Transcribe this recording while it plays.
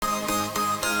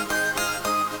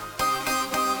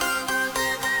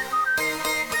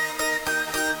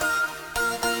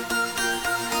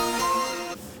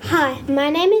My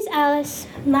name is Alice.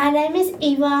 My name is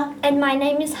Eva. And my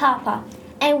name is Harper.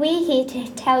 And we're here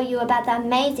to tell you about the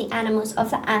amazing animals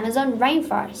of the Amazon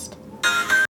rainforest.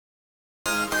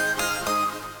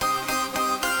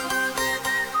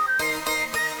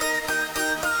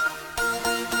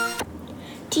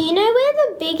 Do you know where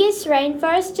the biggest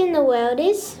rainforest in the world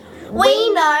is?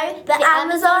 We know the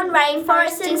Amazon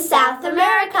rainforest in South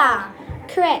America.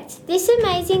 Correct. This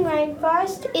amazing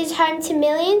rainforest is home to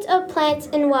millions of plants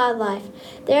and wildlife.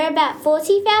 There are about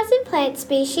 40,000 plant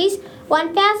species,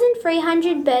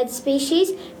 1,300 bird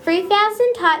species,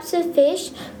 3,000 types of fish,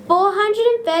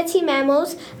 430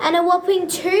 mammals, and a whopping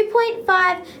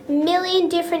 2.5 million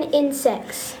different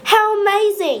insects. How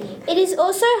amazing! It is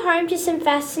also home to some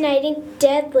fascinating,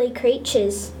 deadly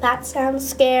creatures. That sounds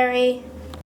scary.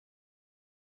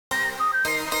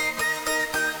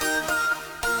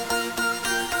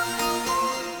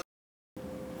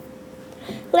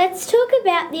 Let's talk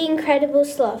about the incredible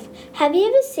sloth. Have you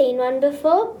ever seen one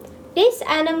before? This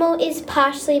animal is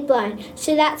partially blind,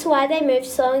 so that's why they move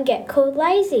slow and get called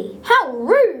lazy. How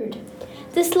rude!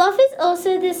 The sloth is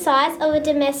also the size of a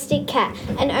domestic cat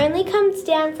and only comes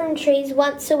down from trees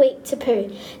once a week to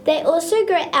poo. They also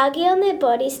grow algae on their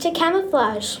bodies to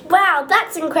camouflage. Wow,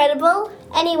 that's incredible!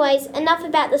 Anyways, enough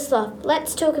about the sloth.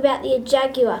 Let's talk about the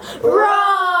jaguar.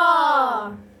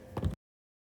 Roar!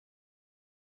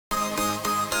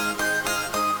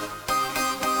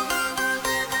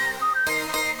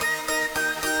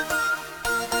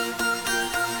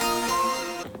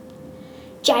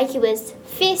 Jaguars,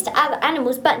 fierce to other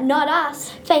animals but not us.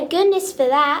 Thank goodness for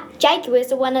that.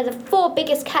 Jaguars are one of the 4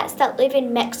 biggest cats that live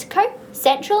in Mexico,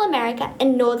 Central America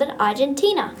and northern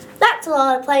Argentina. That's a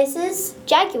lot of places.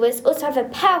 Jaguars also have a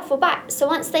powerful bite, so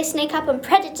once they sneak up on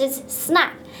predators,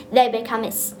 snap, they become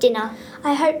its dinner.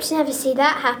 I hope to never see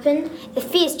that happen. The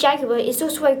fierce jaguar is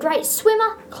also a great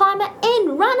swimmer, climber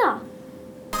and runner.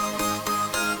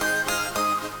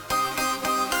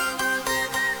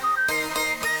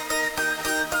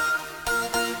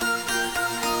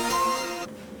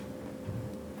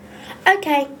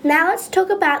 Okay, now let's talk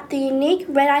about the unique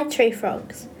red-eyed tree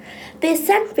frogs. This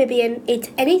amphibian eats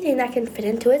anything that can fit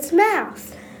into its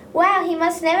mouth. Wow, he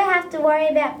must never have to worry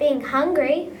about being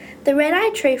hungry. The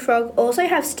red-eyed tree frog also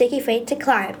have sticky feet to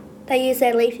climb. They use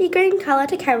their leafy green colour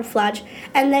to camouflage,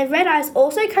 and their red eyes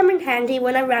also come in handy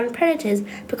when around predators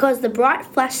because the bright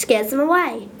flash scares them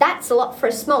away. That's a lot for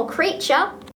a small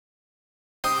creature.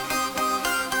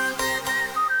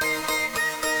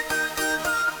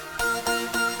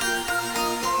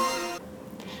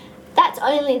 That's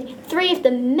only 3 of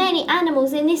the many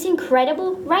animals in this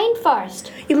incredible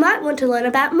rainforest. You might want to learn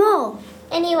about more.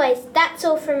 Anyways, that's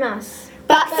all from us.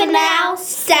 But for now,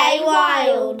 stay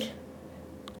wild.